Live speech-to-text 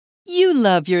You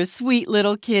love your sweet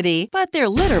little kitty, but their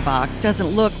litter box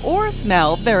doesn't look or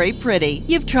smell very pretty.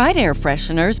 You've tried air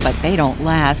fresheners, but they don't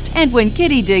last. And when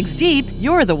kitty digs deep,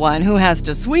 you're the one who has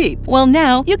to sweep. Well,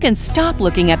 now you can stop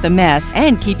looking at the mess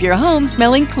and keep your home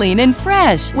smelling clean and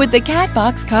fresh with the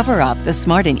Catbox Coverup, the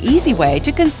smart and easy way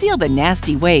to conceal the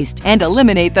nasty waste and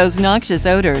eliminate those noxious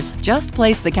odors. Just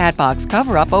place the Catbox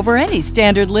Coverup over any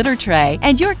standard litter tray,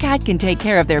 and your cat can take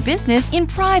care of their business in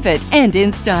private and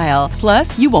in style.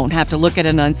 Plus, you won't have to look at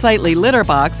an unsightly litter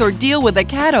box or deal with a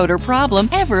cat odor problem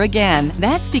ever again.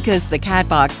 That's because the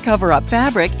Catbox Coverup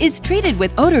fabric is treated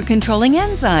with odor-controlling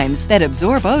enzymes that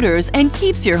absorb odors and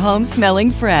keeps your home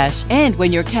smelling fresh. And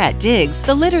when your cat digs,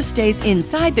 the litter stays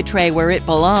inside the tray where it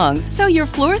belongs, so your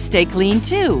floors stay clean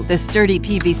too. The sturdy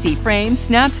PVC frame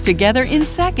snaps together in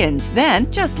seconds.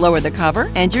 Then, just lower the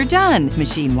cover and you're done.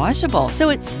 Machine washable, so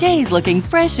it stays looking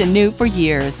fresh and new for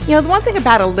years. You know, the one thing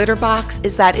about a litter box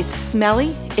is that it's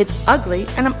smelly, it's ugly,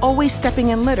 and I'm always stepping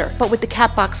in litter. But with the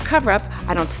Catbox Coverup,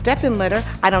 I don't step in litter,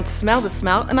 I don't smell the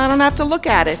smell, and I don't have to look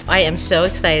at it. I am so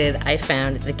excited I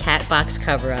found the Catbox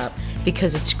Coverup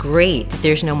because it's great.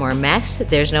 There's no more mess,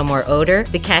 there's no more odor.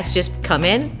 The cats just come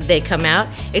in, they come out.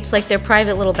 It's like their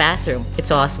private little bathroom.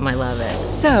 It's awesome, I love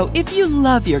it. So, if you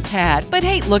love your cat but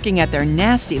hate looking at their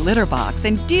nasty litter box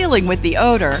and dealing with the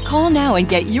odor, call now and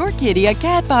get your kitty a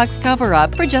Catbox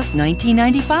Coverup for just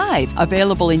 $19.95.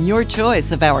 Available in your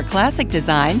choice of our classic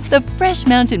design, the Fresh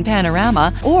Mountain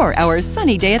Panorama, or our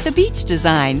Sunny Day at the Beach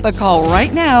design. But call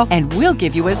right now and we'll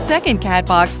give you a second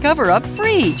Catbox Coverup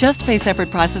free. Just pay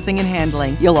separate processing and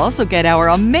handling. You'll also get our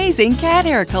amazing cat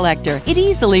hair collector. It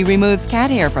easily removes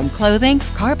cat hair from clothing,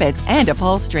 carpets, and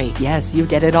upholstery. Yes, you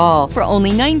get it all for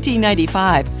only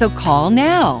 $19.95. So call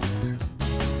now.